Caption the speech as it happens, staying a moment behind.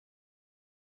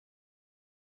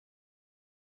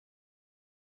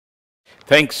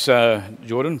Thanks,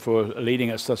 Jordan, for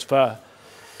leading us thus far.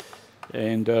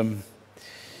 And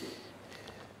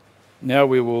now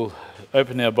we will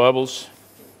open our Bibles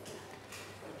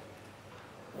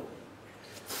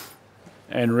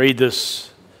and read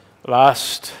this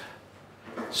last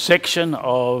section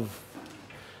of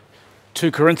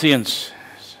 2 Corinthians.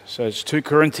 So it's 2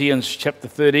 Corinthians chapter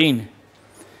 13.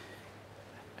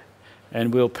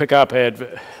 And we'll pick up at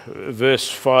verse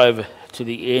 5 to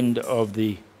the end of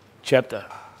the chapter.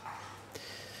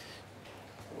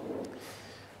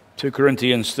 2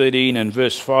 Corinthians 13 and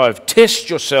verse 5. Test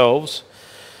yourselves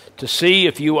to see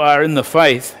if you are in the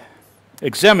faith.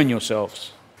 Examine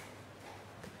yourselves.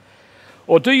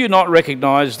 Or do you not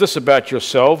recognize this about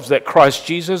yourselves, that Christ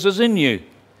Jesus is in you,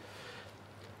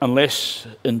 unless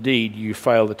indeed you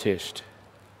fail the test?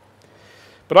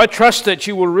 But I trust that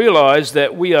you will realize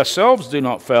that we ourselves do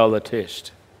not fail the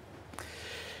test.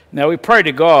 Now we pray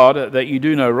to God that you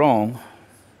do no wrong,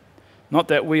 not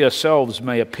that we ourselves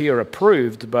may appear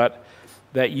approved, but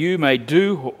that you may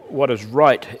do what is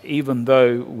right, even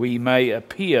though we may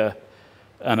appear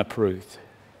unapproved.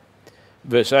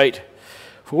 Verse 8,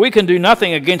 for we can do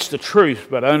nothing against the truth,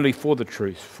 but only for the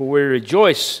truth. For we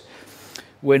rejoice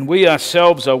when we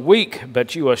ourselves are weak,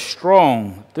 but you are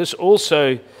strong. This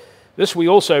we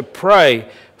also pray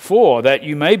for, that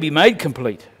you may be made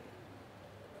complete.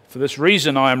 For this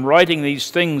reason I am writing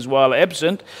these things while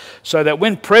absent, so that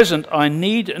when present I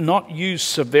need not use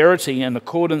severity in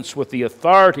accordance with the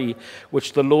authority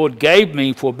which the Lord gave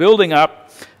me for building up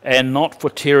and not for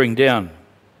tearing down.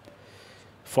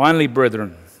 Finally,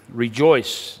 brethren,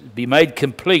 rejoice, be made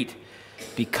complete,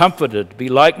 be comforted, be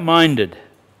like-minded,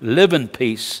 live in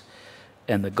peace,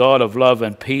 and the God of love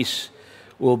and peace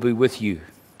will be with you.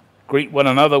 Greet one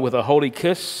another with a holy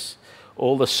kiss.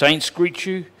 All the saints greet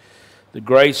you. The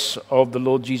grace of the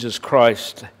Lord Jesus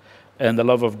Christ and the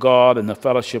love of God and the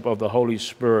fellowship of the Holy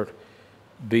Spirit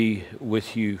be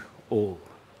with you all.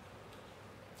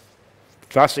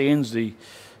 Thus ends the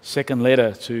second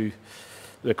letter to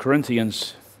the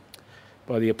Corinthians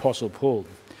by the Apostle Paul.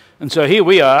 And so here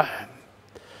we are,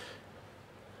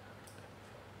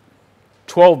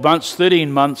 12 months,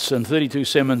 13 months and 32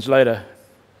 sermons later,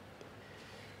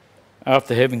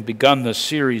 after having begun this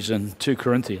series in 2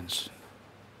 Corinthians.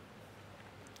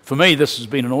 For me, this has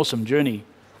been an awesome journey.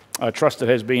 I trust it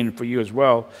has been for you as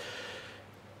well.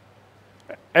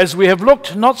 As we have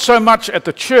looked not so much at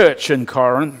the church in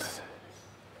Corinth,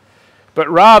 but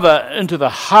rather into the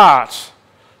heart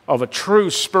of a true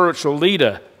spiritual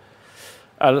leader,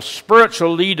 a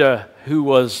spiritual leader who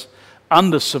was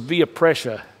under severe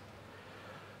pressure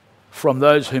from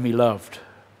those whom he loved.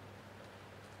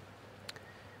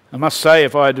 I must say,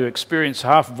 if I had to experience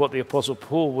half of what the Apostle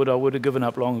Paul would, I would have given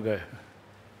up long ago.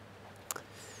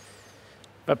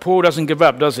 But Paul doesn't give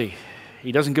up, does he?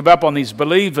 He doesn't give up on these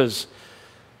believers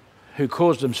who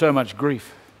caused him so much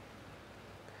grief.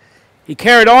 He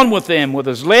carried on with them with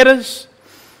his letters,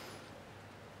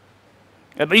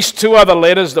 at least 2 other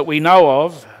letters that we know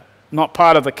of, not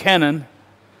part of the canon,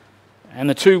 and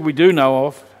the 2 we do know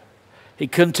of. He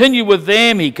continued with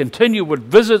them, he continued with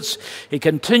visits, he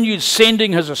continued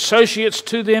sending his associates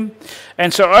to them.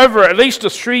 And so over at least a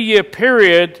 3-year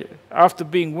period after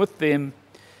being with them,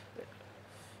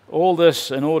 all this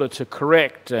in order to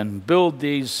correct and build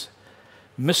these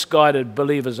misguided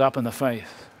believers up in the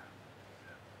faith.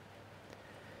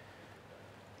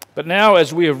 But now,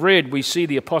 as we have read, we see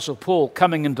the Apostle Paul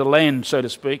coming into land, so to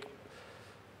speak,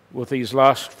 with these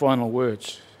last final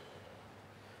words,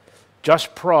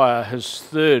 just prior his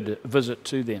 3rd visit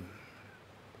to them.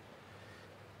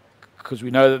 Because we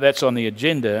know that that's on the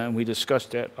agenda, and we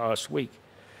discussed that last week.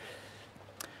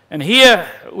 And here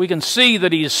we can see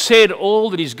that he has said all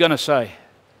that he's going to say.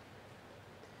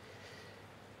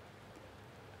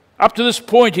 Up to this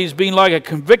point, he's been like a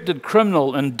convicted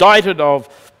criminal, indicted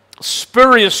of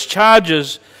spurious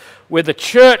charges, where the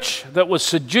church that was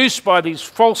seduced by these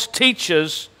false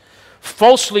teachers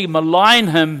falsely malign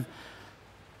him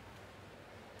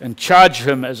and charge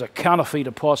him as a counterfeit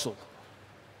apostle.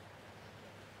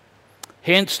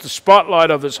 Hence, the spotlight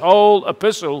of this whole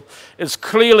epistle is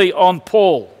clearly on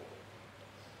Paul.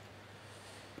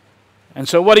 And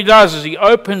so what he does is he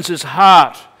opens his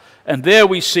heart, and there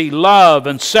we see love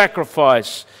and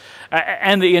sacrifice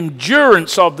and the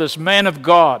endurance of this man of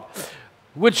God,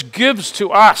 which gives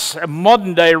to us,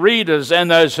 modern day readers and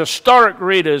those historic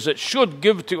readers, it should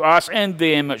give to us and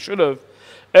them, it should have,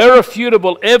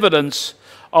 irrefutable evidence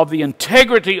of the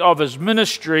integrity of his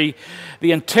ministry,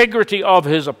 the integrity of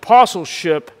his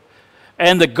apostleship,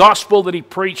 and the gospel that he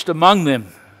preached among them,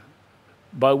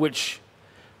 by which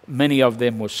many of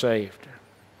them were saved.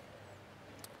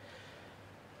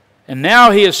 And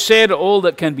now he has said all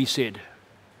that can be said.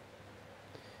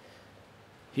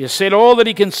 He has said all that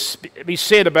he can be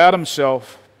said about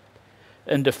himself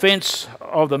in defense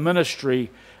of the ministry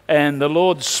and the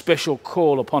Lord's special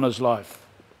call upon his life.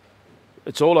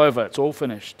 It's all over. It's all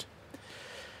finished.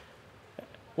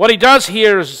 What he does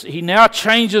here is he now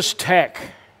changes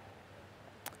tack.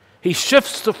 He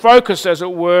shifts the focus, as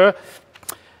it were,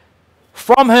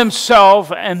 from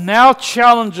himself and now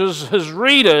challenges his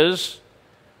readers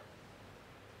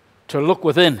to look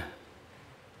within.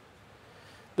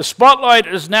 The spotlight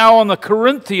is now on the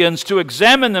Corinthians to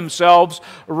examine themselves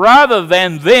rather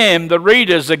than them, the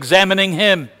readers, examining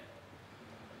him.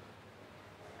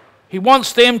 He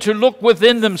wants them to look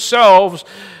within themselves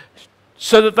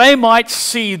so that they might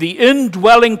see the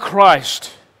indwelling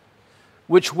Christ,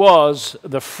 which was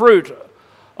the fruit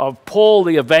of Paul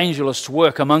the evangelist's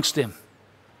work amongst them.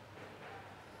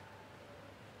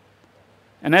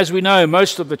 And as we know,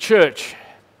 most of the church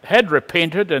had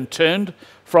repented and turned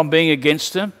from being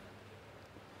against him.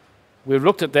 We've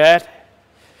looked at that.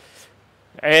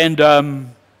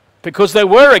 And because they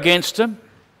were against him,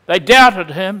 they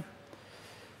doubted him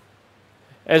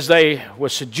as they were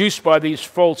seduced by these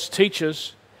false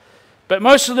teachers. But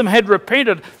most of them had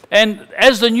repented. And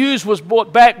as the news was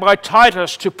brought back by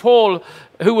Titus to Paul,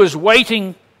 who was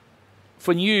waiting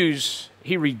for news,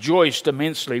 he rejoiced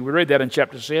immensely. We read that in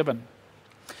chapter 7.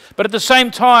 But at the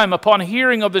same time, upon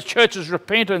hearing of the church's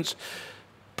repentance,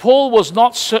 Paul was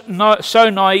not so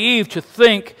naive to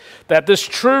think that this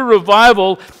true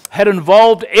revival had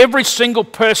involved every single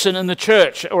person in the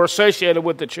church or associated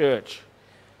with the church.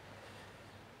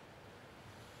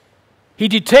 He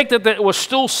detected that there were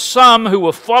still some who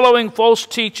were following false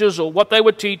teachers or what they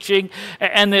were teaching,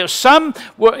 and there some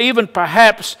were even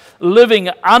perhaps living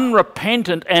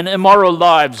unrepentant and immoral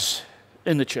lives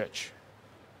in the church.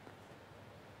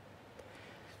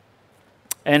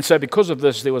 And so because of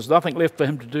this, there was nothing left for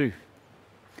him to do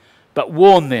but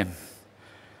warn them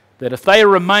that if they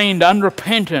remained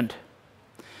unrepentant,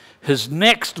 his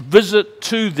next visit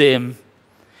to them,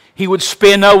 he would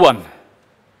spare no one,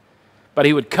 but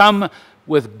he would come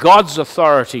with God's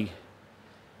authority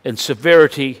in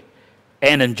severity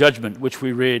and in judgment, which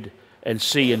we read and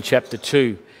see in chapter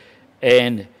 2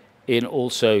 and in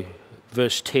also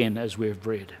verse 10 as we've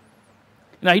read.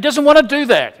 Now, he doesn't want to do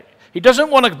that. He doesn't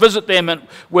want to visit them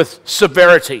with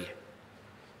severity.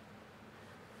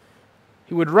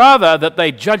 He would rather that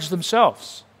they judge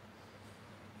themselves.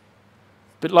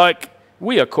 But like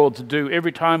we are called to do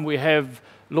every time we have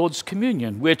Lord's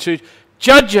Communion, we're to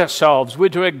judge ourselves, we're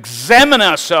to examine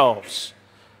ourselves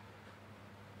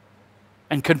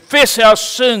and confess our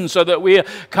sins so that we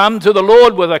come to the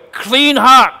Lord with a clean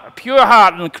heart, a pure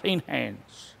heart and clean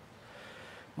hands.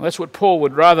 Well, that's what Paul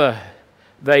would rather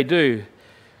they do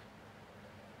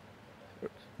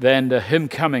than him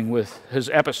coming with his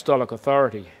apostolic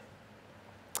authority.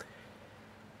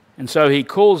 And so he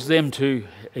calls them to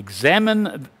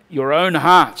examine your own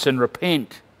hearts and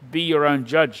repent. Be your own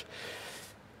judge.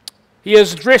 He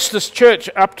has addressed this church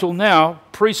up till now,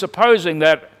 presupposing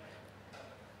that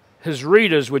his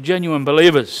readers were genuine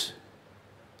believers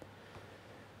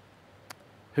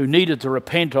who needed to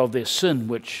repent of their sin,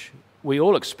 which we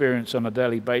all experience on a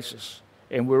daily basis,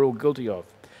 and we're all guilty of.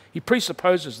 He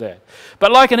presupposes that.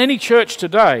 But like in any church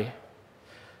today,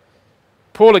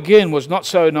 Paul again was not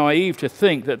so naive to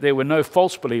think that there were no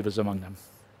false believers among them.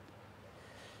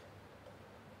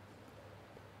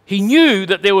 He knew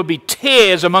that there would be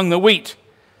tares among the wheat,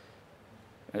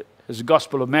 as the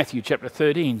Gospel of Matthew chapter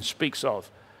 13 speaks of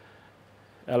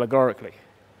allegorically.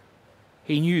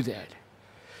 He knew that.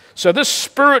 So this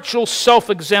spiritual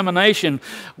self-examination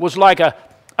was like a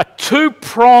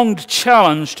two-pronged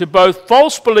challenge to both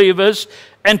false believers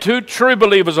and to true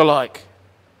believers alike.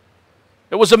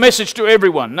 It was a message to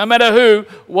everyone, no matter who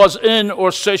was in or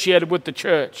associated with the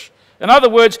church. In other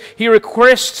words, he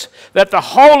requests that the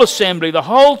whole assembly, the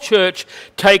whole church,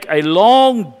 take a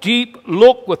long, deep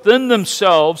look within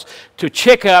themselves to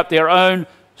check out their own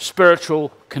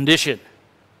spiritual condition.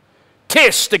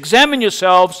 Test, examine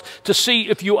yourselves to see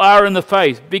if you are in the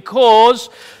faith, because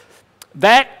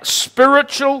that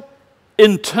spiritual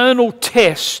internal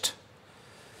test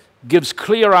gives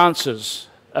clear answers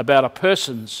about a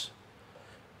person's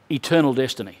eternal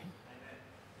destiny.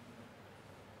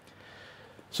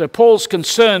 So Paul's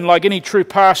concern, like any true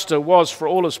pastor, was for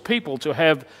all his people to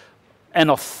have an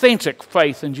authentic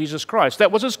faith in Jesus Christ.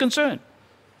 That was his concern.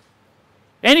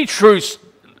 Any true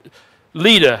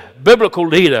leader, biblical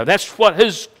leader, that's what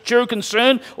his true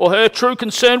concern or her true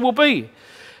concern will be.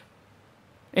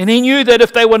 And he knew that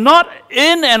if they were not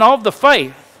in and of the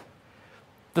faith,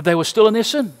 that they were still in their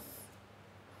sin.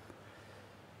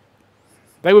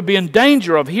 They would be in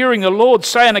danger of hearing the Lord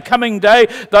say in a coming day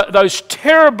those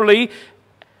terribly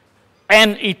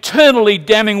and eternally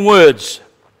damning words.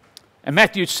 In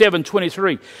Matthew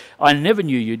 7:23, I never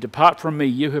knew you. Depart from me,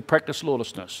 you who practice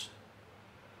lawlessness.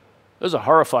 Those are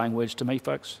horrifying words to me,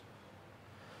 folks.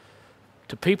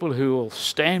 To people who will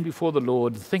stand before the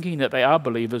Lord thinking that they are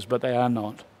believers, but they are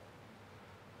not.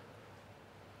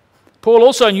 Paul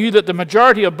also knew that the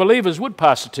majority of believers would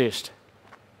pass the test.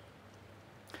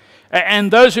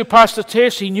 And those who passed the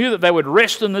test, he knew that they would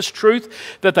rest in this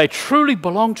truth, that they truly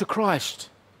belong to Christ.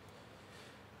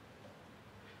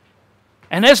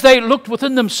 And as they looked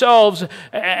within themselves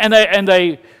and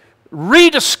they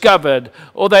rediscovered,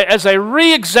 or as they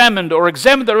re-examined or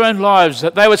examined their own lives,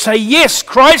 that they would say, yes,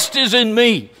 Christ is in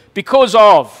me because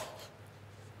of.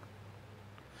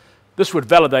 This would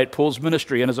validate Paul's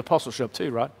ministry and his apostleship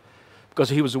too, right? Because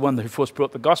he was the one who first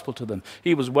brought the gospel to them.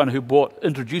 He was the one who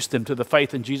introduced them to the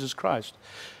faith in Jesus Christ.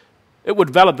 It would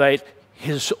validate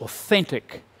his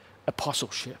authentic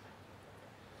apostleship.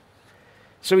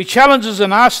 So he challenges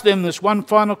and asks them this one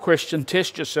final question,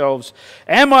 test yourselves.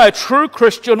 Am I a true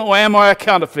Christian or am I a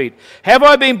counterfeit? Have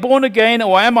I been born again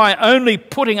or am I only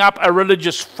putting up a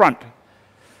religious front?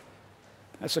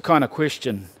 That's the kind of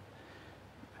question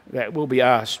that will be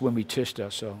asked when we test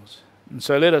ourselves. And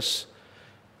so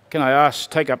can I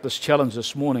take up this challenge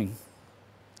this morning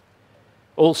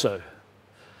also,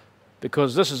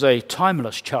 because this is a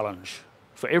timeless challenge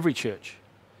for every church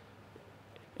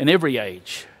in every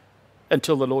age,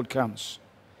 until the Lord comes.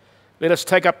 Let us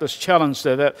take up this challenge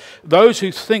so that those who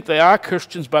think they are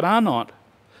Christians but are not,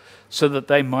 so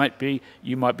that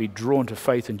you might be drawn to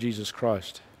faith in Jesus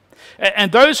Christ.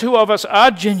 And those who of us are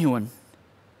genuine,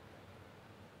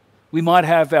 we might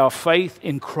have our faith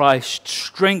in Christ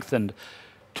strengthened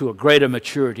to a greater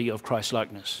maturity of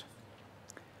Christ-likeness.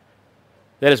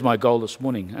 That is my goal this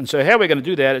morning. And so how we're going to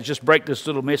do that is just break this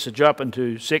little message up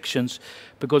into sections,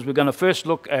 because we're going to first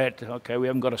look at, we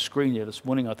haven't got a screen here this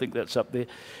morning, I think that's up there.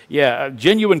 Yeah,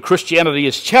 genuine Christianity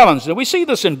is challenged. And we see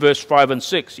this in verse 5 and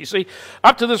 6. You see,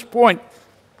 up to this point,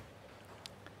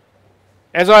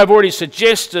 as I've already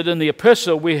suggested in the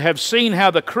epistle, we have seen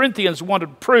how the Corinthians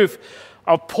wanted proof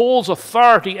of Paul's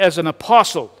authority as an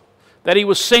apostle, that he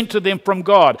was sent to them from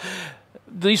God.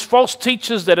 These false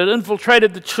teachers that had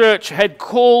infiltrated the church had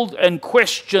called and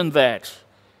questioned that.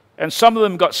 And some of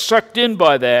them got sucked in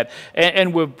by that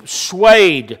and were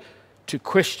swayed to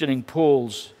questioning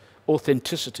Paul's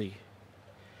authenticity.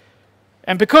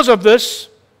 And because of this,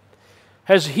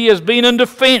 he has been in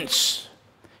defense.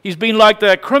 He's been like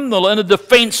the criminal in a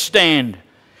defense stand,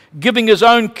 giving his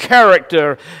own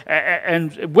character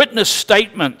and witness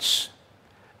statements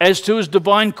as to his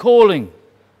divine calling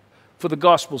for the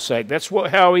gospel's sake. That's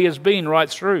how he has been right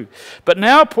through. But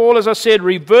now Paul, as I said,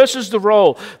 reverses the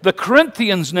role. The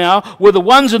Corinthians now were the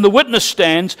ones in the witness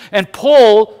stands, and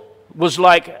Paul was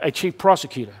like a chief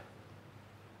prosecutor.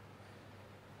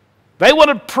 They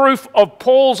wanted proof of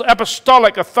Paul's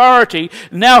apostolic authority.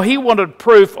 Now he wanted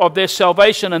proof of their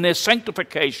salvation and their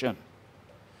sanctification.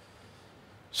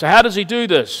 So how does he do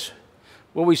this?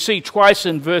 Well, we see twice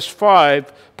in verse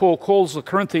 5, Paul calls the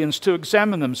Corinthians to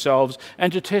examine themselves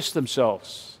and to test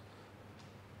themselves.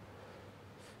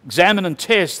 Examine and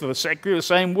test are exactly the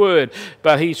same word,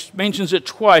 but he mentions it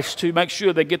twice to make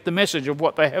sure they get the message of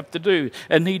what they have to do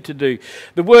and need to do.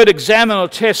 The word examine or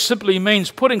test simply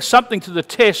means putting something to the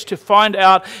test to find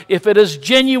out if it is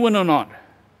genuine or not.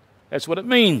 That's what it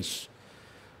means.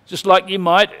 Just like you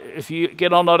might, if you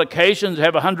get on odd occasions,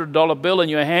 have a $100 bill in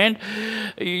your hand.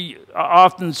 You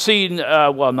often seen,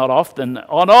 not often,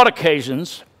 on odd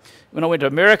occasions, when I went to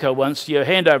America once, you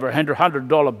hand over a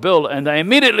 $100 bill and they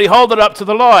immediately hold it up to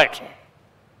the light.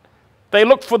 They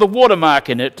look for the watermark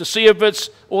in it to see if it's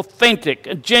authentic,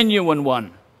 a genuine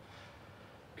one.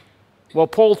 Well,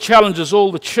 Paul challenges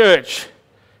all the church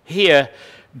here,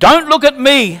 don't look at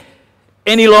me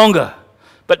any longer,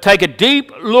 but take a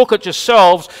deep look at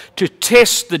yourselves to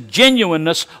test the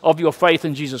genuineness of your faith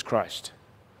in Jesus Christ.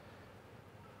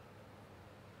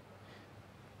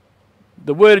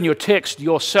 The word in your text,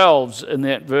 yourselves, in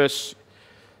that verse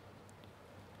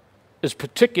is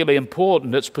particularly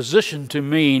important. It's positioned to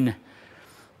mean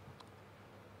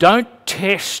don't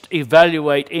test,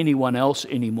 evaluate anyone else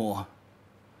anymore.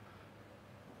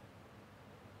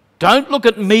 Don't look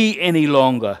at me any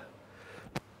longer.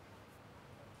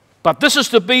 But this is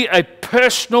to be a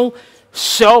personal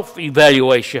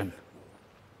self-evaluation.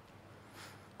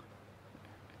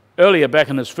 Earlier, back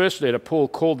in his first letter, Paul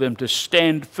called them to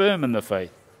stand firm in the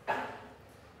faith.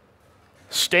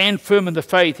 Stand firm in the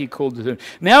faith, he called them.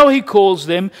 Now he calls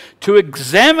them to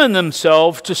examine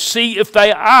themselves to see if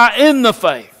they are in the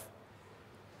faith.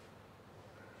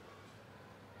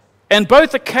 And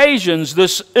both occasions,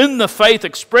 this in the faith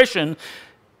expression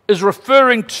is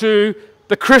referring to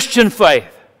the Christian faith.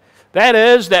 That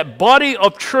is, that body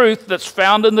of truth that's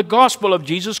found in the gospel of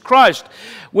Jesus Christ,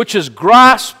 which is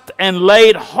grasped and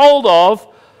laid hold of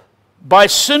by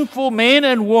sinful men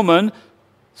and women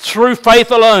through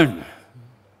faith alone.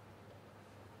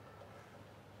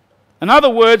 In other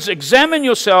words, examine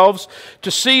yourselves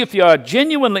to see if you are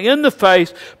genuinely in the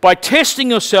faith by testing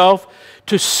yourself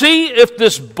to see if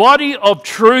this body of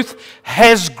truth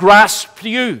has grasped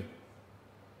you.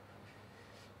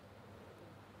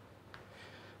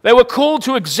 They were called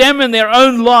to examine their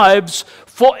own lives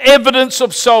for evidence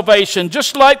of salvation,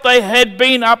 just like they had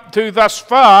been up to thus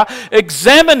far,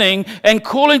 examining and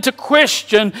calling to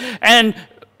question and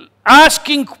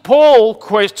asking Paul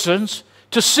questions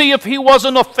to see if he was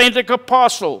an authentic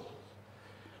apostle.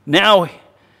 Now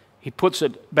he puts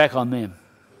it back on them.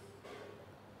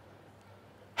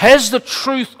 Has the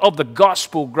truth of the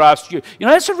gospel grasped you? You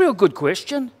know, that's a real good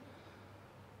question.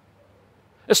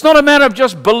 It's not a matter of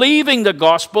just believing the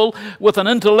gospel with an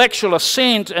intellectual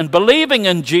assent and believing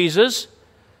in Jesus,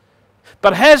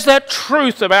 but has that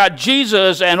truth about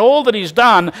Jesus and all that he's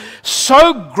done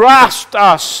so grasped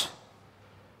us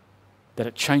that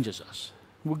it changes us?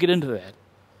 We'll get into that.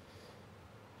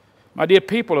 My dear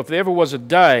people, if there ever was a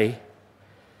day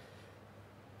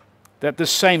that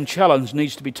this same challenge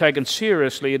needs to be taken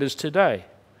seriously, it is today.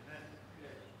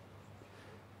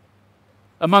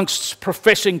 Amongst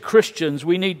professing Christians,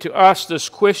 we need to ask this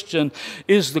question: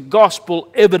 is the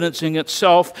gospel evidencing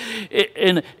itself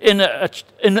in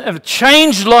a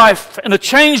changed life, in a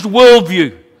changed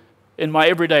worldview in my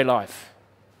everyday life?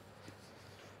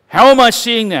 How am I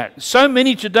seeing that? So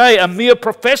many today are mere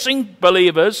professing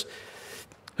believers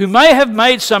who may have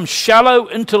made some shallow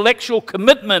intellectual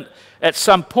commitment at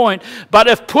some point, but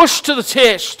if pushed to the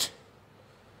test,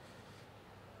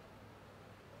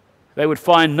 they would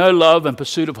find no love and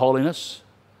pursuit of holiness,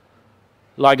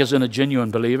 like as in a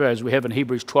genuine believer, as we have in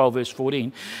Hebrews 12, verse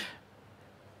 14.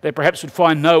 They perhaps would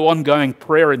find no ongoing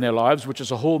prayer in their lives, which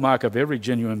is a hallmark of every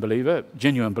genuine believer.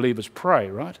 Genuine believers pray,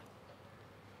 right?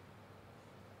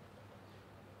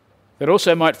 They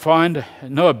also might find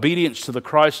no obedience to the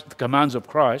commands of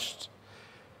Christ.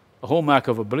 A hallmark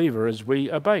of a believer is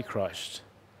we obey Christ.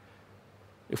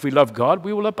 If we love God,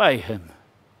 we will obey him.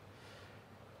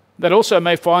 That also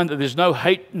may find that there's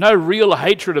no real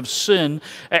hatred of sin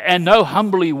and no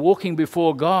humbly walking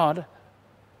before God.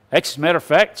 As a matter of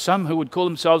fact, some who would call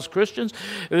themselves Christians,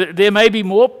 there may be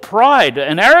more pride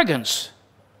and arrogance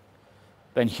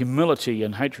than humility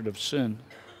and hatred of sin.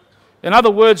 In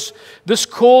other words, this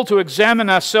call to examine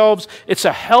ourselves, it's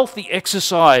a healthy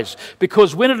exercise,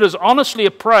 because when it is honestly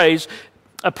appraised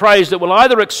that will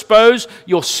either expose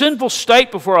your sinful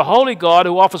state before a holy God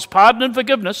who offers pardon and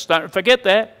forgiveness, don't forget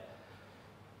that,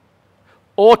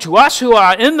 or to us who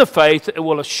are in the faith, it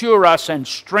will assure us and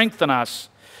strengthen us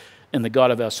in the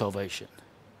God of our salvation.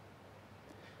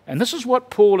 And this is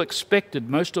what Paul expected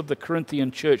most of the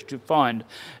Corinthian church to find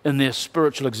in their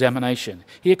spiritual examination.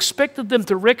 He expected them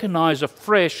to recognize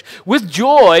afresh, with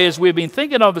joy, as we've been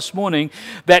thinking of this morning,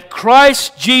 that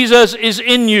Christ Jesus is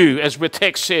in you, as the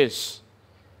text says.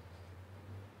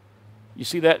 You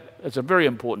see that? It's a very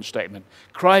important statement.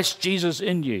 Christ Jesus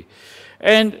in you.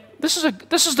 And this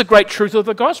is the great truth of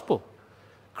the gospel.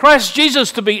 Christ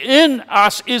Jesus to be in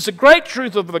us is the great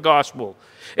truth of the gospel.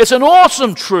 It's an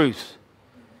awesome truth.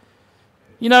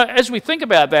 You know, as we think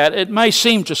about that, it may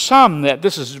seem to some that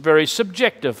this is a very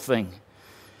subjective thing.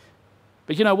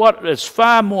 But you know what? It's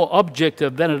far more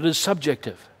objective than it is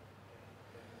subjective.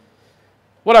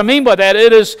 What I mean by that,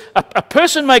 it is a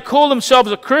person may call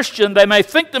themselves a Christian, they may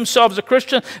think themselves a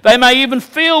Christian, they may even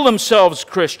feel themselves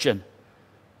Christian.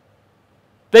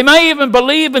 They may even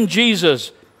believe in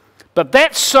Jesus, but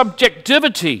that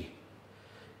subjectivity,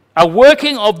 a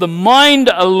working of the mind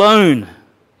alone,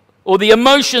 or the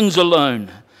emotions alone,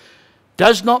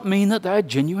 does not mean that they are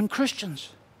genuine Christians.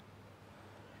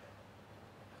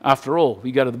 After all,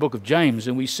 we go to the book of James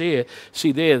and we see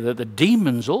there that the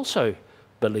demons also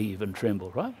believe and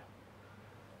tremble, right?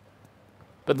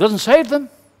 But it doesn't save them.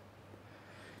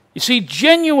 You see,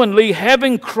 genuinely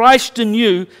having Christ in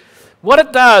you, what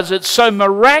it does, it so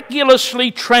miraculously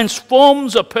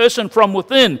transforms a person from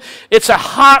within. It's a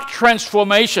heart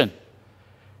transformation.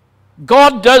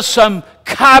 God does some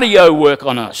cardio work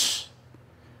on us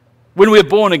when we're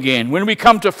born again, when we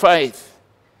come to faith.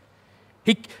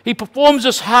 He performs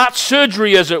this heart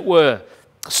surgery, as it were,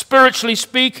 spiritually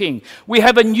speaking. We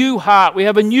have a new heart. We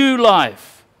have a new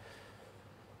life.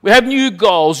 We have new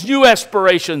goals, new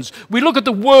aspirations. We look at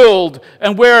the world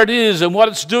and where it is and what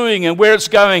it's doing and where it's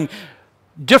going.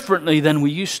 differently than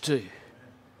we used to.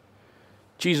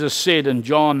 Jesus said in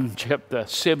John chapter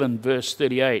 7, verse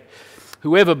 38,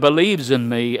 "Whoever believes in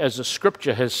me, as the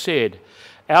scripture has said,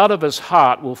 out of his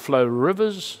heart will flow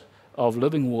rivers of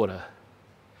living water."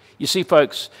 You see,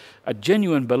 folks, a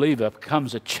genuine believer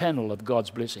becomes a channel of God's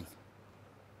blessing.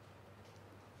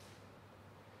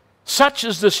 Such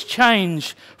is this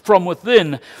change from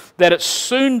within that it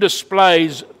soon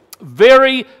displays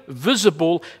very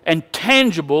visible and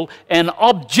tangible and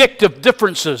objective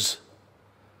differences.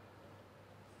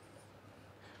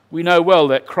 We know well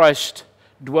that Christ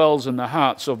dwells in the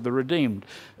hearts of the redeemed.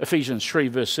 Ephesians 3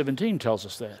 verse 17 tells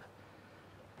us that.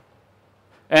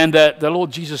 And that the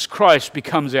Lord Jesus Christ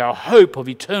becomes our hope of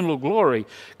eternal glory.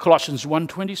 Colossians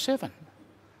 1:27.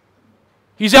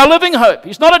 He's our living hope.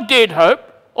 He's not a dead hope,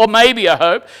 or maybe a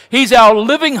hope. He's our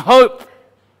living hope.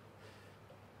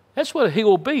 That's what he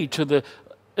will be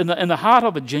in the heart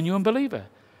of a genuine believer.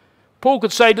 Paul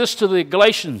could say this to the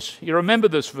Galatians. You remember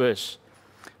this verse.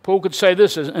 Paul could say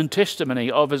this in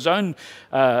testimony of his own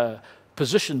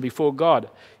position before God.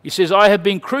 He says, "I have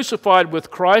been crucified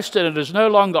with Christ, and it is no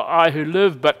longer I who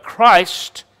live, but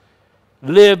Christ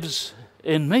lives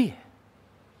in me.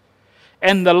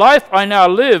 And the life I now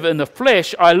live in the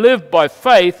flesh, I live by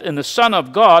faith in the Son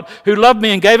of God, who loved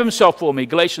me and gave himself for me."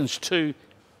 Galatians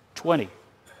 2:20.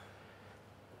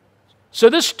 So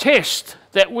this test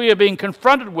that we are being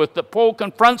confronted with, that Paul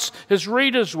confronts his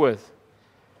readers with,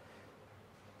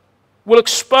 will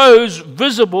expose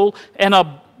visible and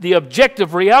the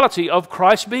objective reality of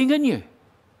Christ being in you.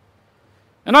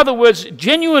 In other words,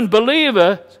 genuine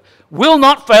believers will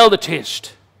not fail the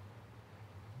test.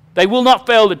 They will not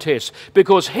fail the test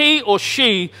because he or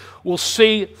she will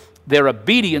see their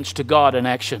obedience to God in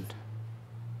action.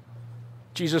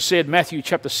 Jesus said, Matthew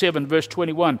chapter 7, verse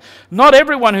 21, "Not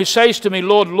everyone who says to me,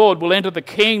 'Lord, Lord,' will enter the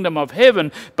kingdom of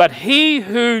heaven, but he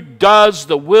who does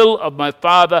the will of my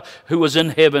Father who is in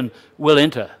heaven will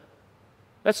enter."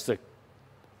 That's the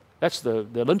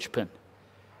linchpin.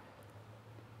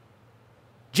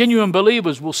 Genuine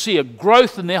believers will see a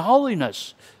growth in their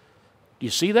holiness. Do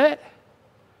you see that?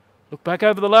 Look back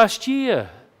over the last year,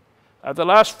 over the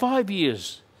last 5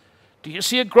 years. Do you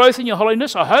see a growth in your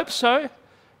holiness? I hope so.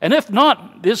 And if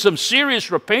not, there's some serious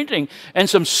repenting and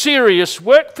some serious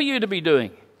work for you to be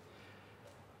doing.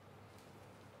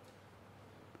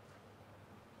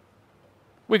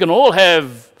 We can all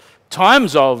have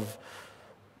times of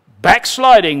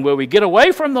backsliding where we get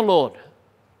away from the Lord.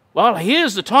 Well,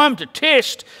 here's the time to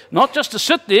test, not just to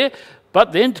sit there,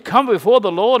 but then to come before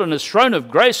the Lord and his throne of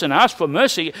grace and ask for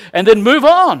mercy and then move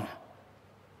on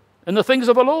in the things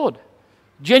of the Lord.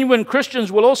 Genuine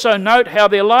Christians will also note how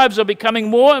their lives are becoming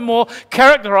more and more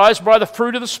characterized by the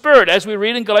fruit of the Spirit, as we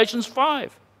read in Galatians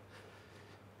 5.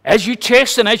 As you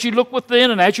test and as you look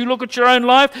within and as you look at your own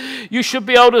life, you should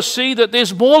be able to see that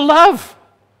there's more love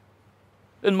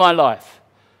in my life.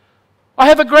 I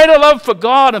have a greater love for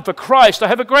God and for Christ. I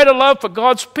have a greater love for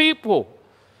God's people.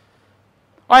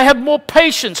 I have more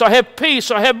patience. I have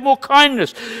peace. I have more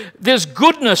kindness. There's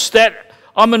goodness that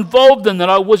I'm involved in that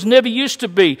I was never used to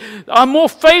be. I'm more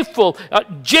faithful,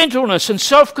 gentleness and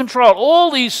self-control.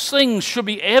 All these things should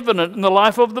be evident in the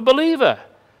life of the believer.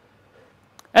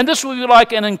 And this will be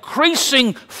like an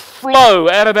increasing flow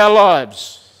out of our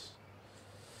lives.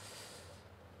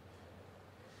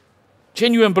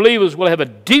 Genuine believers will have a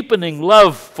deepening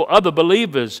love for other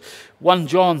believers. 1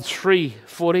 John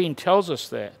 3:14 tells us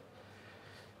that.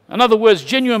 In other words,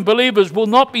 genuine believers will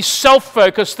not be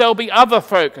self-focused, they'll be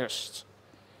other-focused.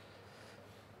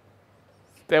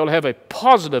 They will have a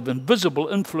positive and visible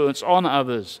influence on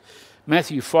others.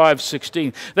 Matthew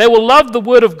 5:16. They will love the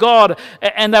Word of God,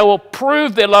 and they will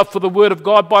prove their love for the Word of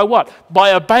God by what?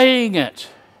 By obeying it.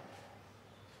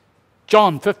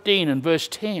 John 15 and verse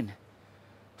 10.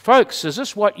 Folks, is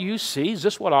this what you see? Is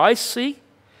this what I see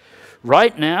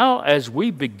right now as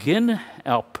we begin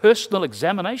our personal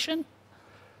examination?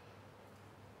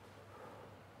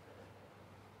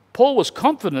 Paul was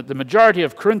confident the majority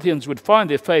of Corinthians would find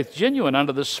their faith genuine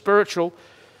under this spiritual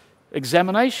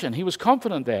examination. He was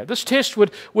confident that. This test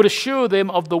would assure them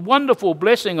of the wonderful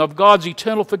blessing of God's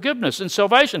eternal forgiveness and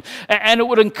salvation, and it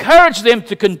would encourage them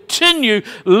to continue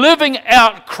living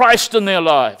out Christ in their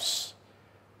lives.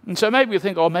 And so maybe you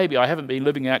think, oh, maybe I haven't been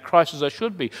living out Christ as I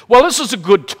should be. Well, this is a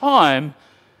good time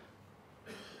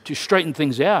to straighten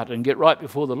things out and get right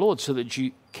before the Lord so that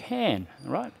you can,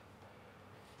 right?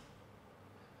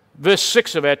 Verse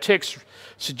 6 of our text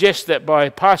suggests that by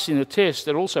passing the test,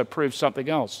 it also proves something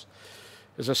else.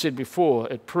 As I said before,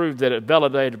 it proved that it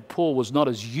validated Paul was not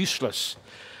as useless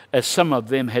as some of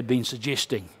them had been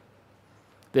suggesting.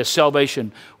 Their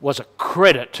salvation was a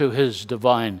credit to his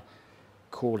divine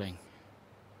calling.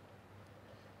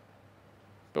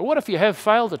 But what if you have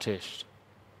failed the test?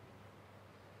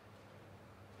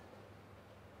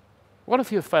 What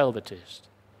if you failed the test?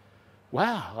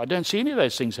 Wow, I don't see any of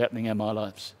those things happening in my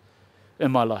life.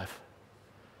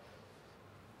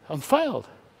 I'm failed.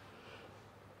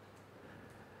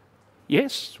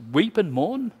 Yes, weep and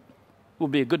mourn. Will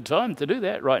be a good time to do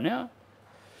that right now.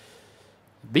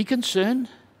 Be concerned.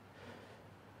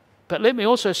 But let me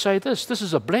also say this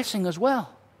is a blessing as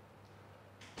well.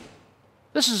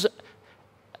 This is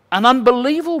an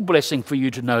unbelievable blessing for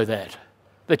you to know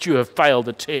that you have failed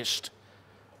the test.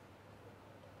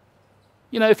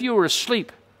 You know, if you were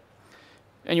asleep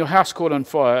and your house caught on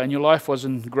fire and your life was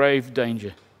in grave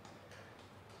danger,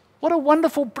 what a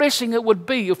wonderful blessing it would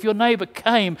be if your neighbour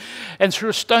came and threw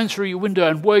a stone through your window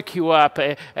and woke you up,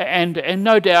 and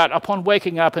no doubt upon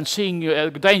waking up and seeing you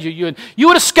danger, you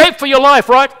would escape for your life,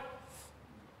 right?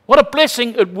 What a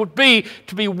blessing it would be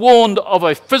to be warned of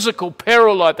a physical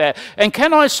peril like that. And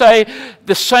can I say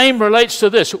the same relates to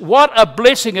this? What a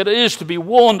blessing it is to be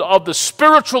warned of the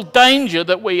spiritual danger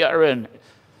that we are in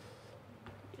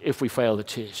if we fail the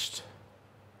test.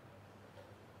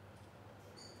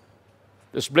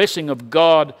 This blessing of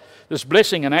God, this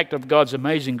blessing and act of God's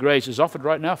amazing grace is offered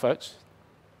right now, folks.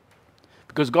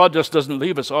 Because God just doesn't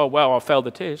leave us, oh, wow, I failed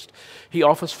the test. He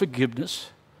offers forgiveness.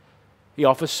 He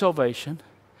offers salvation.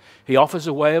 He offers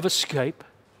a way of escape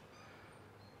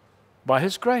by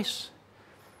His grace.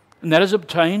 And that is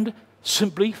obtained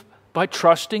simply by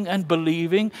trusting and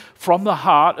believing from the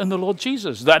heart in the Lord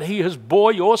Jesus, that He has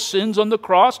bore your sins on the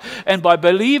cross, and by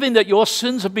believing that your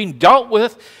sins have been dealt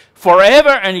with forever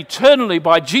and eternally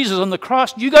by Jesus on the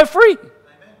cross, you go free. Amen.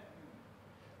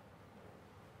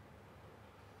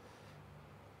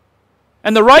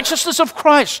 And the righteousness of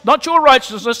Christ, not your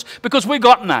righteousness, because we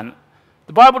got none.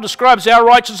 The Bible describes our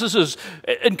righteousness as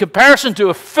in comparison to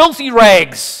a filthy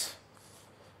rags.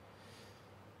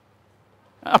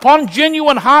 Upon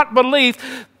genuine heart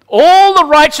belief, all the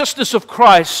righteousness of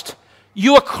Christ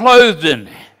you are clothed in.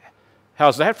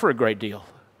 How's that for a great deal?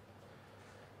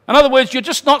 In other words, you're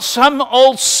just not some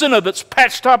old sinner that's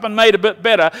patched up and made a bit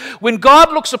better. When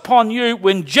God looks upon you,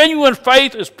 when genuine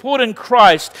faith is put in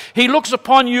Christ, He looks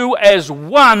upon you as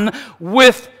one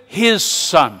with His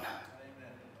Son,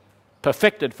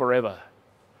 perfected forever.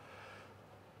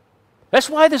 That's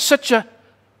why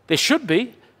there should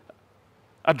be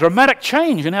a dramatic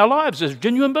change in our lives as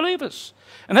genuine believers.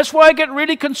 And that's why I get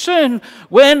really concerned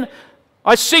when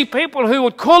I see people who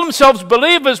would call themselves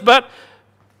believers, but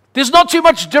there's not too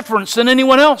much difference than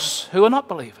anyone else who are not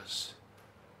believers.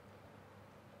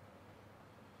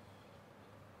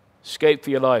 Escape for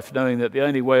your life, knowing that the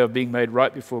only way of being made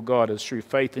right before God is through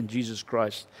faith in Jesus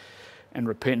Christ and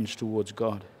repentance towards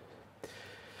God.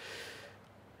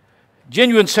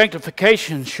 Genuine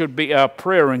sanctification should be our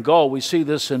prayer and goal. We see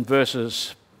this in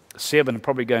verses 7,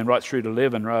 probably going right through to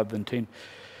 11 rather than 10.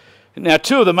 Now,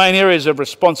 two of the main areas of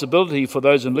responsibility for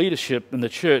those in leadership in the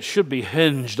church should be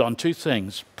hinged on two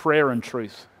things: prayer and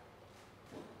truth.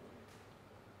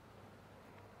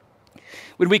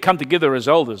 When we come together as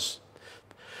elders,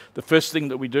 the first thing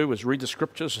that we do is read the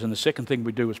scriptures, and the second thing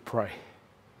we do is pray.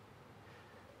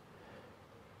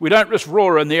 We don't just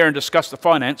roar in there and discuss the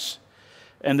finance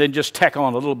and then just tack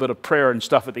on a little bit of prayer and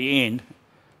stuff at the end.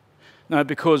 No,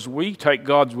 because we take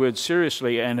God's word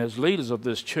seriously, and as leaders of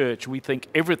this church, we think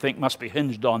everything must be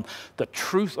hinged on the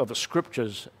truth of the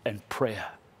scriptures and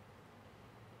prayer.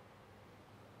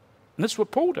 And this is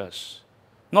what Paul does.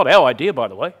 Not our idea, by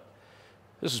the way.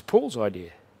 This is Paul's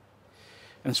idea.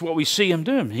 And it's what we see him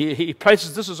doing. He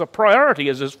places this as a priority,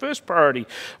 as his first priority,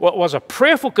 what was a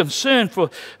prayerful concern for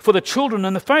the children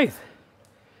in the faith.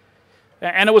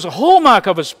 And it was a hallmark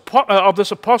of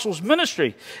this apostle's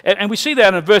ministry. And we see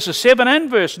that in verses 7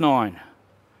 and verse 9.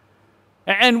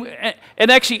 And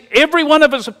actually, every one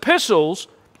of his epistles,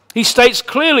 he states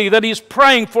clearly that he's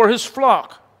praying for his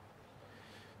flock.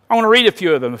 I want to read a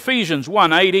few of them. Ephesians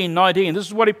 1, 18, 19. This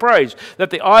is what he prays: that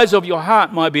the eyes of your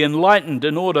heart might be enlightened,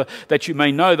 in order that you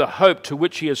may know the hope to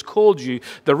which He has called you,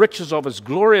 the riches of His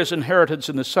glorious inheritance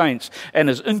in the saints, and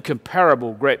His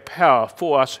incomparable great power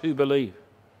for us who believe.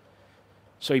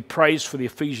 So he prays for the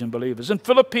Ephesian believers. In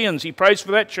Philippians, he prays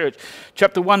for that church.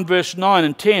 Chapter 1, verse 9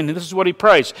 and 10. And this is what he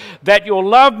prays: that your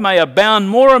love may abound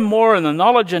more and more in the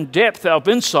knowledge and depth of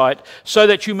insight, so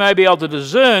that you may be able to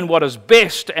discern what is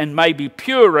best, and may be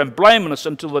pure and blameless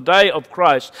until the day of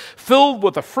Christ, filled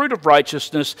with the fruit of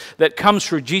righteousness that comes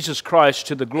through Jesus Christ,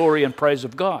 to the glory and praise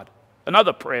of God.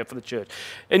 Another prayer for the church.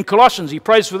 In Colossians, he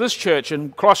prays for this church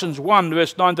in Colossians 1,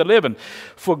 verse 9 to 11.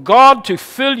 For God to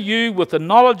fill you with the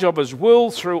knowledge of his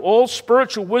will through all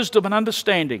spiritual wisdom and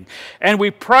understanding. And we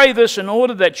pray this in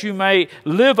order that you may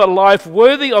live a life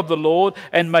worthy of the Lord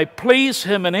and may please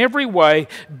him in every way,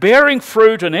 bearing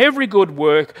fruit in every good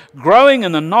work, growing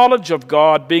in the knowledge of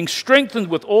God, being strengthened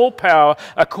with all power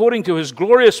according to his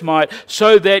glorious might,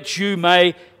 so that you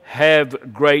may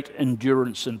have great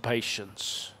endurance and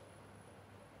patience.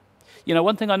 You know,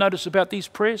 one thing I notice about these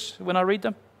prayers when I read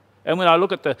them, and when I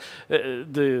look at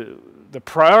the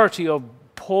priority of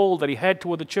Paul that he had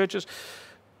toward the churches,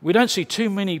 we don't see too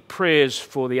many prayers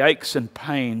for the aches and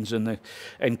pains and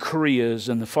careers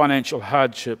and the financial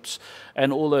hardships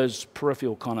and all those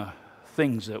peripheral kind of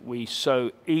things that we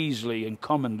so easily and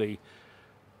commonly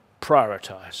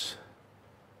prioritize.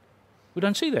 We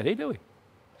don't see that here, do we?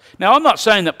 Now, I'm not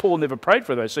saying that Paul never prayed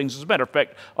for those things. As a matter of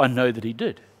fact, I know that he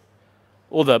did.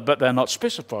 But they're not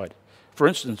specified. For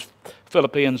instance,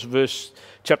 Philippians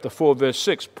chapter 4, verse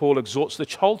 6, Paul exhorts the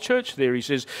whole church there. He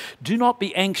says, do not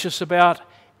be anxious about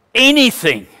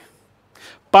anything,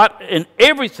 but in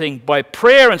everything, by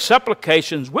prayer and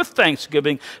supplications with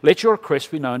thanksgiving, let your requests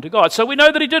be known to God. So we know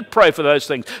that he did pray for those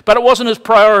things, but it wasn't his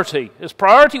priority. His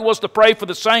priority was to pray for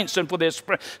the saints and for their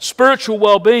spiritual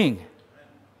well-being,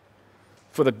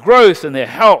 for the growth and their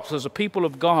health as a people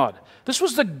of God. This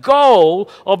was the goal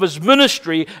of his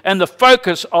ministry and the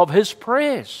focus of his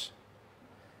prayers.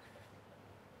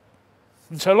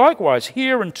 And so likewise,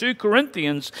 here in 2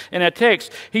 Corinthians, in our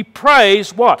text, he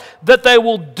prays what? That they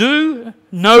will do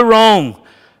no wrong,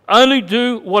 only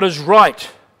do what is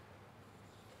right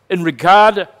in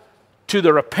regard to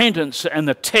the repentance and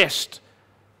the test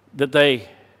that they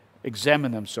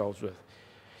examine themselves with.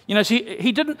 You know, see,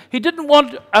 he didn't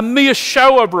want a mere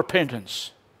show of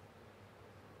repentance.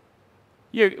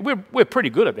 Yeah, we're pretty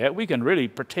good at that. We can really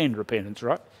pretend repentance,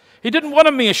 right? He didn't want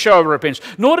a mere show of repentance,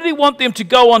 nor did he want them to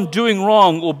go on doing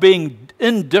wrong or being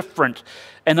indifferent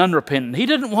and unrepentant. He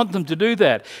didn't want them to do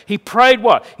that. He prayed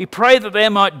what? He prayed that they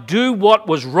might do what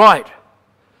was right,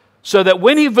 so that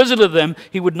when he visited them,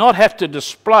 he would not have to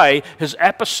display his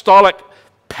apostolic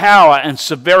power and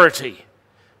severity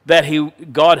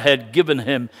that God had given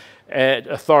him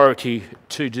authority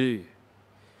to do.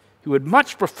 He would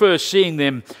much prefer seeing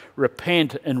them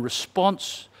repent in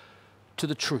response to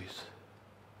the truth.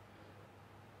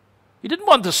 He didn't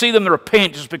want to see them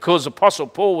repent just because Apostle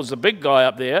Paul was the big guy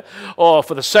up there, or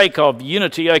for the sake of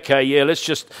unity, okay, yeah, let's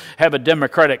just have a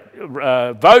democratic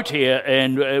vote here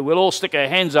and we'll all stick our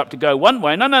hands up to go one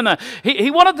way. No.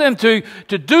 He wanted them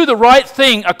to do the right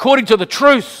thing according to the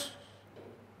truth.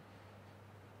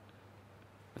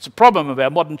 It's a problem of our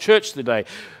modern church today.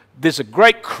 There's a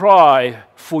great cry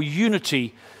for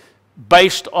unity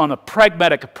based on a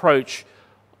pragmatic approach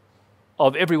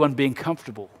of everyone being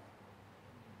comfortable.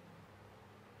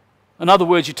 In other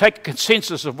words, you take a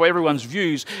consensus of everyone's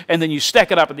views and then you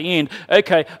stack it up at the end.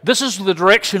 Okay, this is the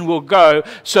direction we'll go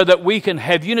so that we can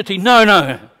have unity.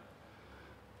 No.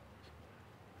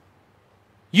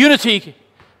 Unity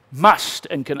must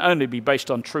and can only be based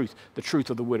on truth, the truth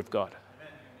of the Word of God.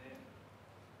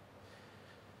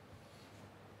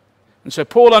 And so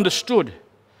Paul understood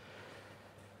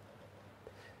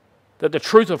that the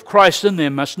truth of Christ in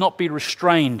them must not be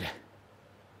restrained,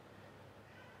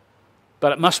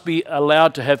 but it must be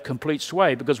allowed to have complete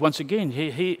sway, because once again,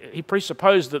 he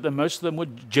presupposed that most of them were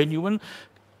genuine,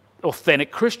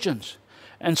 authentic Christians.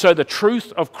 And so the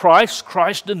truth of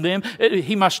Christ in them,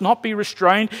 he must not be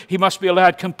restrained. He must be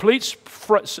allowed complete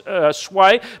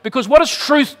sway, because what does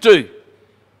truth do?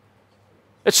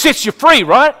 It sets you free,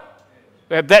 right?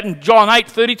 We have that in John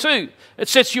 8:32. It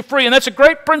sets you free, and that's a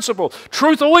great principle.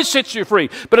 Truth always sets you free,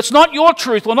 but it's not your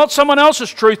truth or not someone else's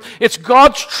truth. It's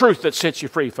God's truth that sets you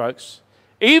free, folks,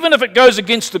 even if it goes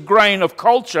against the grain of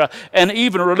culture and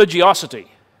even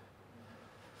religiosity.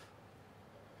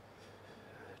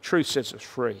 Truth sets us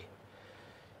free.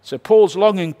 So Paul's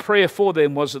longing prayer for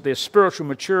them was that their spiritual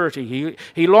maturity,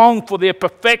 he longed for their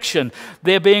perfection,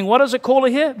 their being, what does it call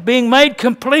it here? Being made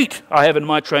complete, I have in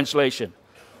my translation.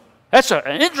 That's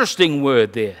an interesting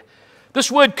word there.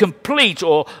 This word complete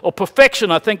or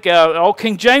perfection, I think our old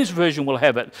King James Version will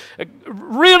have it. A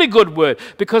really good word,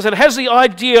 because it has the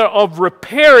idea of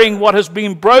repairing what has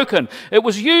been broken. It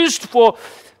was used for,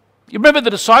 you remember the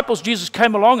disciples, Jesus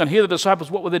came along, and here the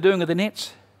disciples, what were they doing with their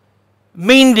nets?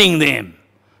 Mending them.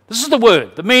 This is the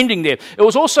word, the mending them. It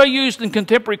was also used in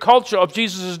contemporary culture of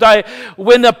Jesus' day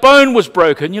when the bone was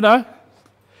broken, you know.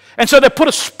 And so they put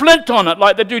a splint on it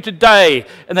like they do today,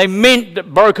 and they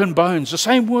mend broken bones, the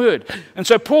same word. And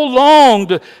so Paul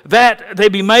longed that they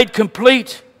be made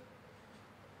complete.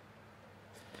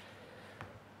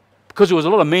 Because there was a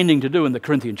lot of mending to do in the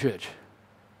Corinthian church.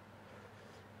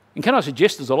 And can I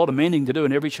suggest there's a lot of mending to do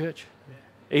in every church?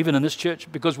 Even in this church?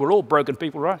 Because we're all broken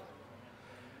people, right?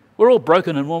 We're all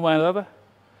broken in one way or another.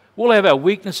 We all have our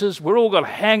weaknesses. We've all got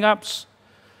hang-ups.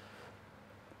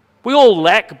 We all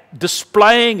lack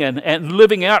displaying and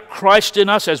living out Christ in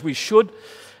us as we should,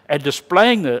 and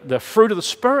displaying the fruit of the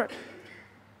Spirit.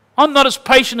 I'm not as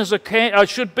patient as I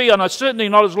should be, and I'm certainly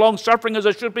not as long-suffering as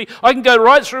I should be. I can go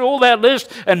right through all that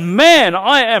list, and man,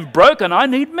 I am broken. I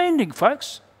need mending,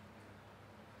 folks.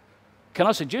 Can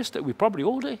I suggest that we probably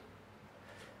all do?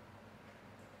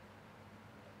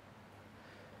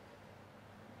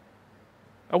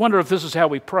 I wonder if this is how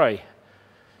we pray,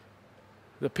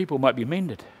 that people might be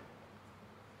mended.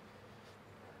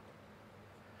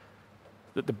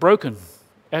 That the broken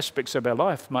aspects of our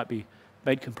life might be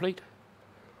made complete.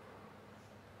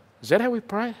 Is that how we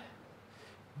pray?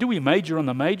 Do we major on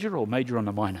the major or major on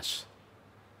the minus?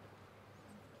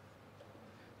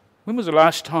 When was the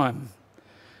last time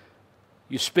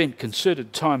you spent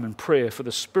concerted time in prayer for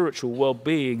the spiritual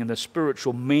well-being and the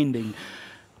spiritual mending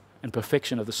and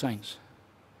perfection of the saints?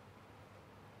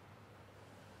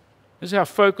 Is our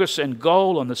focus and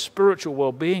goal on the spiritual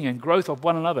well-being and growth of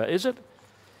one another? Is it?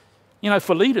 You know,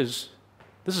 for leaders,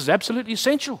 this is absolutely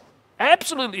essential.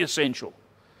 Absolutely essential.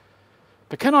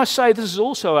 But can I say this is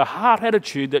also a heart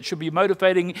attitude that should be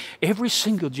motivating every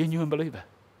single genuine believer?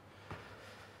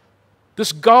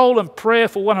 This goal and prayer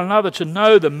for one another to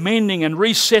know the mending and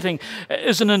resetting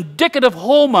is an indicative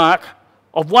hallmark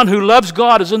of one who loves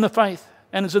God and is in the faith.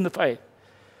 1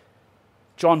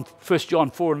 John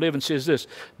 4:11 says this,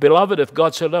 "Beloved, if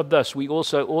God so loved us, we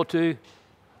also ought to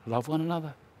love one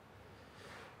another."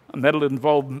 And that'll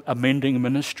involve a mending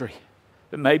ministry.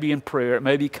 It may be in prayer, it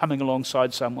may be coming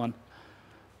alongside someone,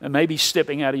 it may be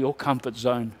stepping out of your comfort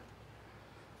zone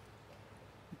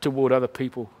toward other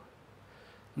people.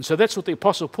 And so that's what the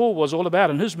Apostle Paul was all about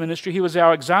in his ministry. He was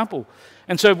our example.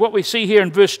 And so what we see here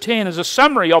in verse 10 is a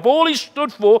summary of all he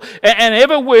stood for and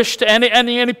ever wished and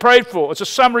he prayed for. It's a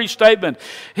summary statement.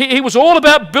 He was all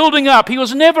about building up. He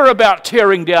was never about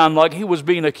tearing down like he was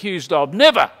being accused of.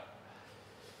 Never.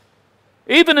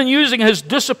 Even in using his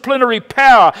disciplinary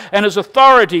power and his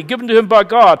authority given to him by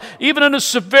God, even in his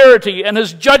severity and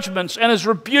his judgments and his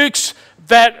rebukes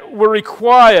that were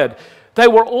required, they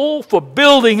were all for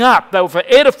building up. They were for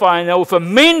edifying. They were for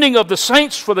mending of the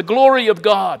saints for the glory of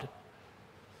God.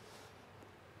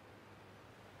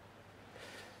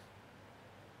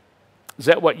 Is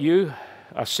that what you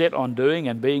are set on doing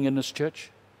and being in this church?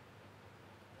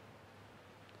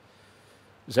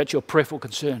 Is that your prayerful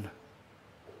concern?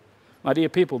 My dear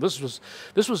people, this was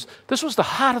the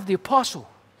heart of the apostle.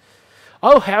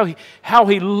 Oh, how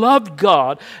he loved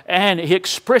God, and he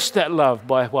expressed that love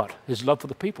by what? His love for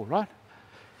the people, right?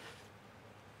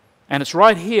 And it's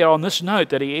right here on this note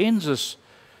that he ends this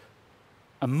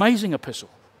amazing epistle.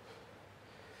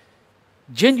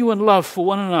 Genuine love for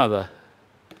one another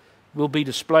will be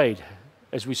displayed,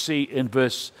 as we see in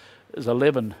verse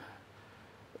 11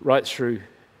 right through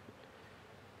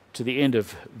to the end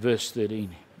of verse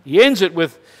 13. He ends it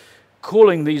with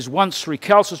calling these once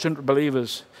recalcitrant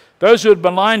believers, those who had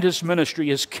maligned his ministry,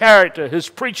 his character, his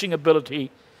preaching ability,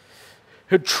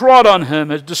 had trod on him,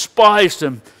 had despised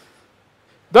him,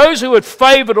 those who had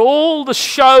favored all the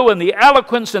show and the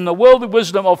eloquence and the worldly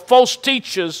wisdom of false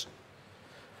teachers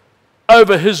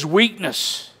over his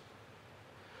weakness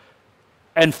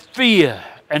and fear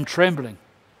and trembling.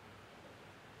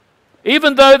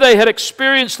 Even though they had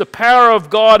experienced the power of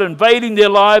God invading their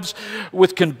lives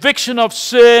with conviction of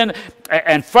sin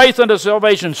and faith unto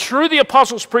salvation through the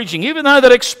apostles' preaching, even though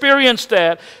they'd experienced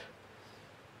that,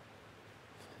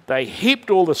 they heaped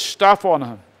all the stuff on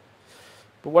him.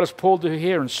 But what does Paul do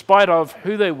here? In spite of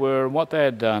who they were and what they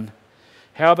had done,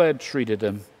 how they had treated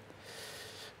him,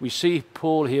 we see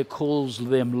Paul here calls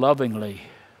them lovingly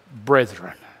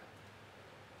brethren.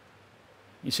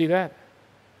 You see that?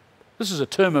 This is a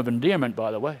term of endearment, by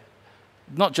the way.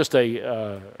 Not just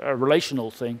a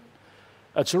relational thing.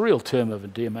 It's a real term of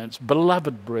endearment. It's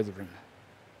beloved brethren.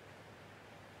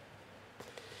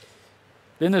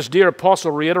 Then this dear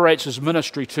apostle reiterates his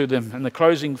ministry to them in the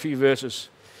closing few verses.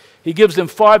 He gives them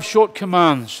 5 short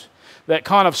commands that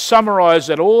kind of summarize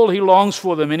that all he longs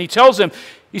for them. And he tells them,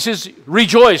 he says,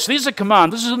 rejoice. These are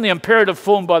commands. This is in the imperative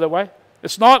form, by the way.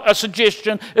 It's not a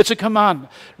suggestion, it's a command.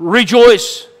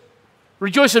 Rejoice.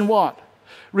 Rejoice in what?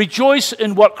 Rejoice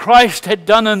in what Christ had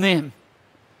done in them.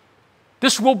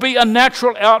 This will be a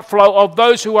natural outflow of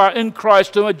those who are in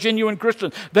Christ, who are genuine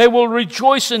Christians. They will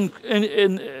rejoice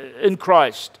in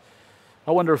Christ.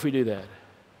 I wonder if we do that.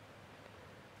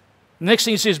 The next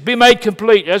thing he says, be made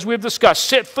complete. As we've discussed,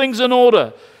 set things in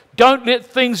order. Don't let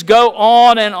things go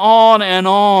on and on and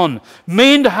on.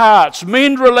 Mend hearts,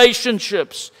 mend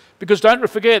relationships. Because don't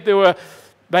forget,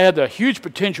 they had a huge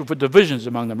potential for divisions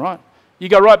among them, right? You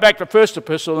go right back to the first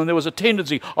epistle, and there was a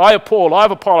tendency, I have Paul, I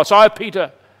have Apollos, I have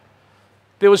Peter.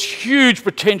 There was huge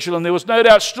potential, and there was no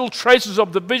doubt still traces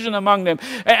of division among them.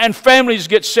 And families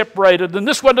get separated, and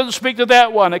this one doesn't speak to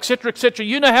that one, etc., etc.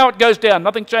 You know how it goes down.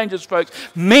 Nothing changes, folks.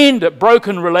 Mend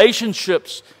broken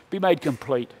relationships. Be made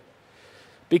complete.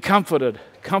 Be comforted.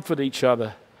 Comfort each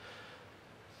other.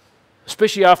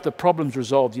 Especially after the problem's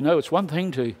resolved. You know, it's one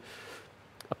thing to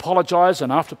apologize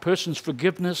and after person's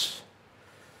forgiveness,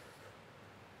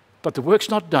 but the work's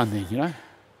not done then, you know.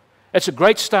 It's a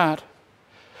great start.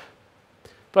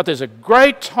 But there's a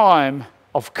great time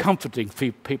of comforting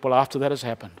people after that has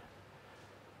happened.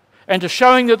 And to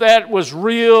showing that that was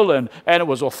real and it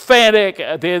was authentic,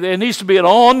 there needs to be an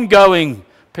ongoing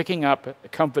picking up,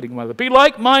 comforting one another. Be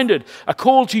like-minded, a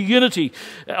call to unity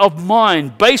of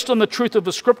mind based on the truth of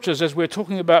the Scriptures, as we were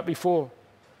talking about before.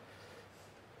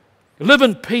 Live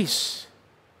in peace.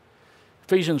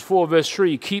 Ephesians 4 verse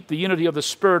 3, keep the unity of the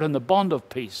Spirit and the bond of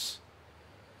peace.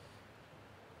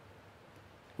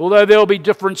 Although there will be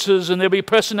differences and there will be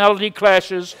personality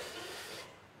clashes,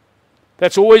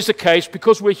 that's always the case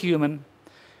because we're human.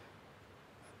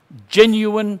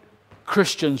 Genuine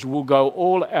Christians will go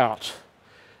all out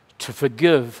to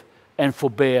forgive and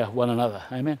forbear one another.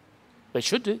 Amen? They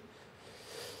should do.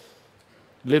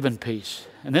 Live in peace.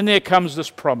 And then there comes this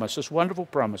promise, this wonderful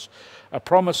promise, a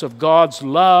promise of God's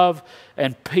love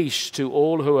and peace to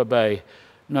all who obey,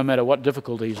 no matter what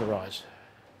difficulties arise.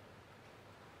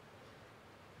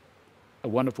 A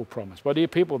wonderful promise. My dear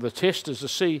people, the test is to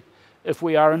see if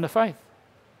we are in the faith.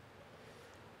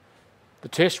 The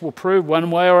test will prove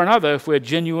one way or another if we're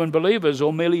genuine believers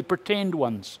or merely pretend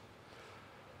ones.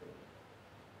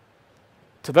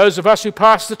 To those of us who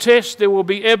pass the test, there will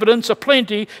be evidence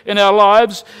aplenty in our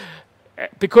lives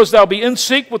because they'll be in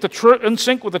sync with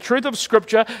the truth of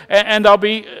Scripture, and they'll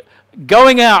be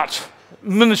going out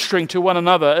ministering to one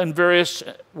another in various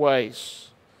ways.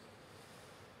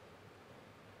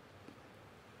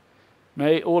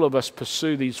 May all of us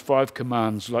pursue these 5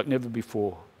 commands like never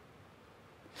before.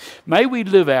 May we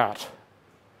live out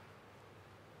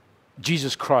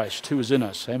Jesus Christ who is in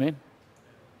us. Amen.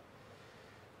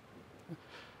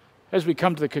 As we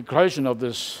come to the conclusion of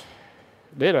this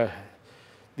letter,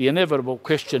 the inevitable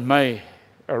question may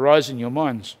arise in your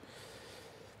minds.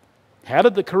 How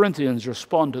did the Corinthians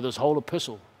respond to this whole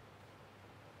epistle?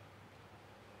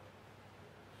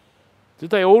 Did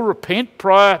they all repent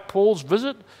prior to Paul's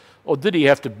visit? Or did he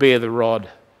have to bear the rod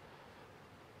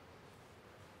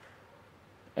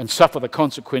and suffer the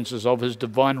consequences of his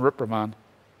divine reprimand?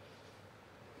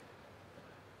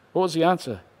 What was the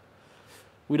answer?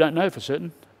 We don't know for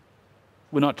certain.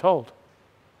 We're not told.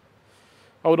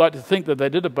 I would like to think that they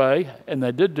did obey and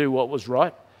they did do what was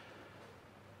right.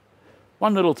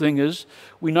 One little thing is,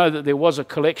 we know that there was a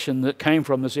collection that came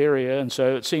from this area, and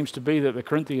so it seems to be that the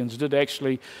Corinthians did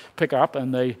actually pick up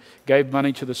and they gave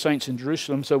money to the saints in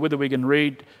Jerusalem. So whether we can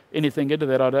read anything into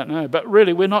that, I don't know. But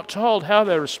really, we're not told how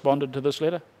they responded to this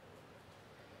letter.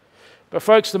 But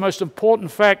folks, the most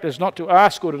important fact is not to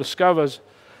ask or to discover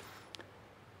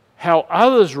how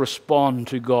others respond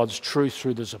to God's truth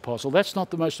through this apostle. That's not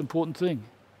the most important thing.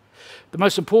 The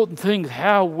most important thing is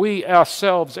how we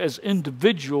ourselves as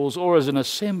individuals or as an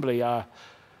assembly are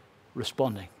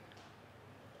responding.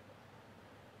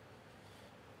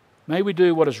 May we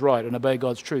do what is right and obey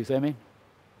God's truth. Amen.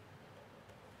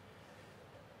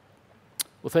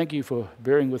 Well, thank you for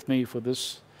bearing with me for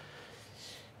this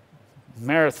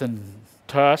marathon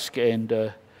task,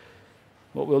 and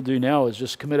what we'll do now is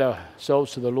just commit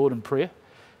ourselves to the Lord in prayer,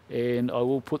 and I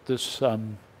will put this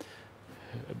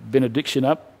benediction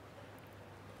up,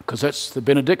 because that's the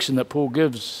benediction that Paul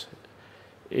gives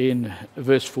in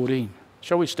verse 14.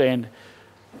 Shall we stand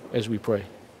as we pray?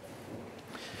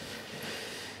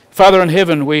 Father in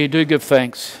heaven, we do give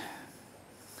thanks.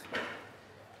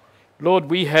 Lord,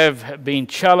 we have been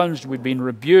challenged, we've been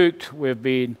rebuked,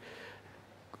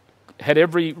 had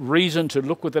every reason to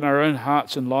look within our own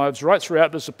hearts and lives right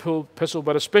throughout this epistle,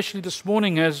 but especially this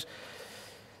morning as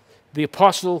the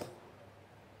apostle,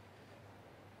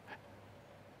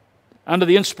 under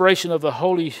the inspiration of the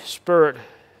Holy Spirit,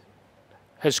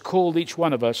 has called each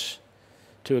one of us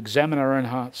to examine our own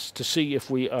hearts, to see if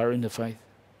we are in the faith.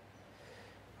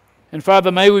 And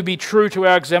Father, may we be true to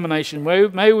our examination.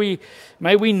 May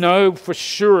we know for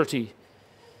surety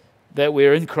that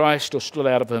we're in Christ or still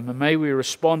out of Him, and may we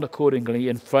respond accordingly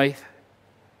in faith.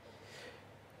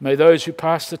 May those who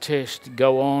pass the test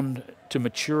go on to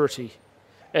maturity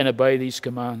and obey these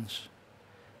commands.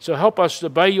 So help us to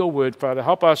obey your word, Father.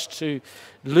 Help us to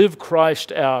live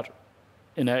Christ out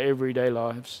in our everyday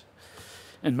lives.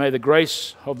 And may the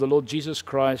grace of the Lord Jesus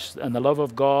Christ and the love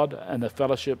of God and the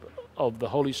fellowship of the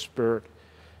Holy Spirit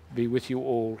be with you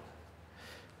all.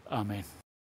 Amen.